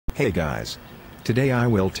Hey guys! Today I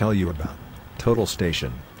will tell you about total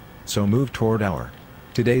station. So move toward our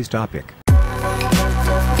today's topic.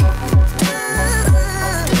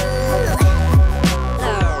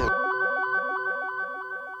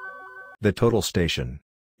 The total station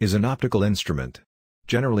is an optical instrument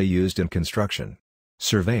generally used in construction,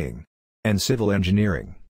 surveying, and civil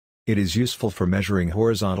engineering. It is useful for measuring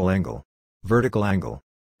horizontal angle, vertical angle,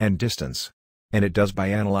 and distance, and it does by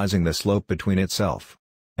analyzing the slope between itself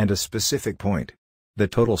and a specific point. The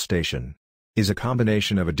total station is a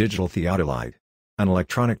combination of a digital theodolite, an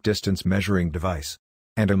electronic distance measuring device,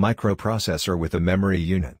 and a microprocessor with a memory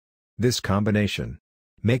unit. This combination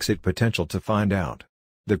makes it potential to find out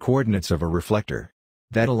the coordinates of a reflector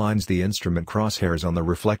that aligns the instrument crosshairs on the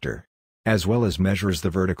reflector, as well as measures the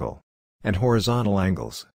vertical and horizontal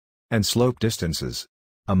angles and slope distances.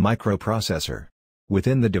 A microprocessor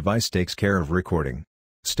within the device takes care of recording,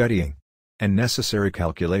 studying, and necessary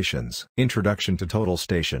calculations. Introduction to total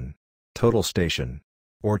station. Total station,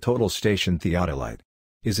 or total station theodolite,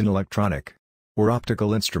 is an electronic or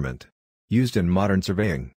optical instrument used in modern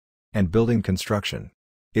surveying and building construction.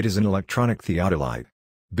 It is an electronic theodolite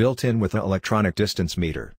built in with an electronic distance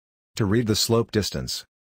meter to read the slope distance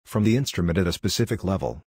from the instrument at a specific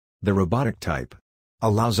level. The robotic type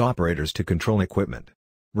allows operators to control equipment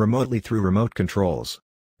remotely through remote controls.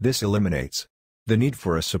 This eliminates the need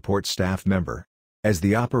for a support staff member, as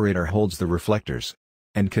the operator holds the reflectors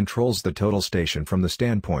and controls the total station from the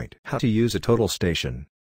standpoint. How to use a total station.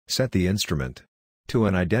 Set the instrument to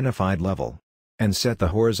an identified level and set the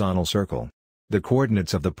horizontal circle. The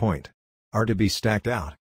coordinates of the point are to be stacked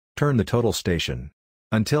out. Turn the total station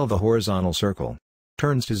until the horizontal circle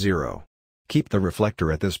turns to 0. Keep the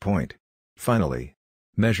reflector at this point. Finally,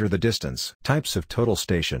 measure the distance. Types of total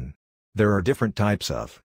station. There are different types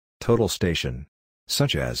of total station,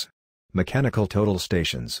 such as mechanical total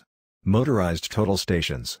stations, motorized total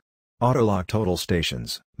stations, autolock total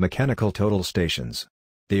stations. Mechanical total stations.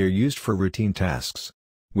 They are used for routine tasks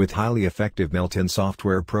with highly effective built-in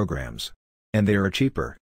software programs, and they are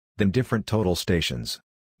cheaper than different total stations.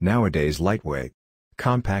 Nowadays, lightweight,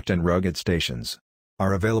 compact and rugged stations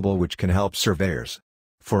are available which can help surveyors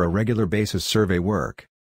for a regular basis survey work,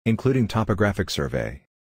 including topographic survey,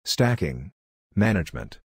 stacking,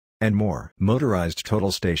 management, and more. Motorized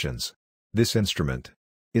total stations. This instrument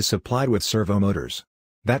is supplied with servo motors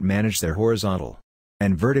that manage their horizontal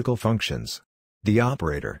and vertical functions. The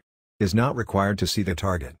operator is not required to see the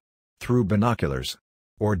target through binoculars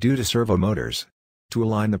or due to servo motors to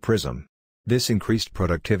align the prism. This increased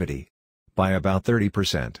productivity by about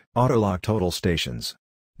 30%. Autolock total stations.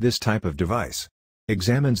 This type of device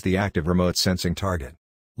examines the active remote sensing target,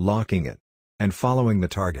 locking it, and following the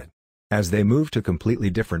target as they move to completely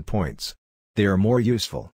different points. They are more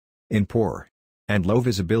useful in poor and low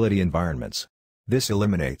visibility environments. This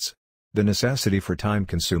eliminates the necessity for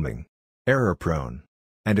time-consuming, error-prone,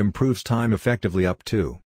 and improves time effectively up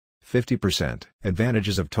to 50%.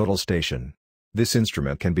 Advantages of total station. This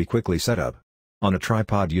instrument can be quickly set up on a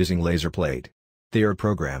tripod using laser plate. They are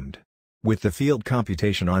programmed with the field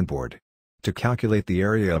computation on board to calculate the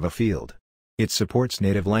area of a field. It supports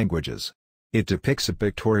native languages. It depicts a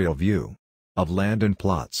pictorial view of land and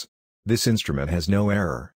plots. This instrument has no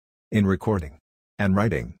error in recording and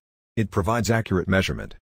writing. It provides accurate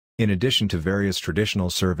measurement. In addition to various traditional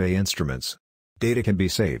survey instruments, data can be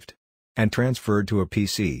saved and transferred to a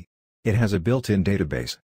PC. It has a built-in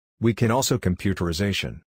database. We can also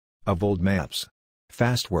computerization of old maps.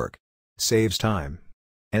 Fast work. Saves time.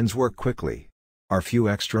 Ends work quickly. Are few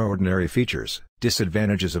extraordinary features.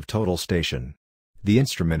 Disadvantages of total station. The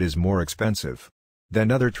instrument is more expensive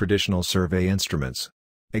than other traditional survey instruments.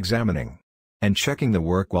 Examining and checking the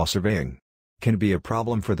work while surveying can be a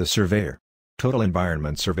problem for the surveyor. Total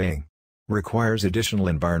environment surveying requires additional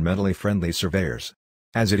environmentally friendly surveyors,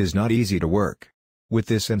 as it is not easy to work with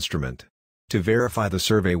this instrument. To verify the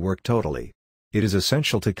survey work totally, it is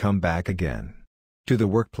essential to come back again to the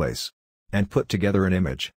workplace and put together an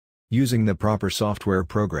image using the proper software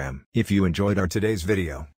program. If you enjoyed our today's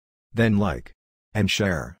video, then like and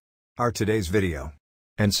share our today's video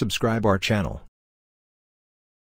and subscribe our channel.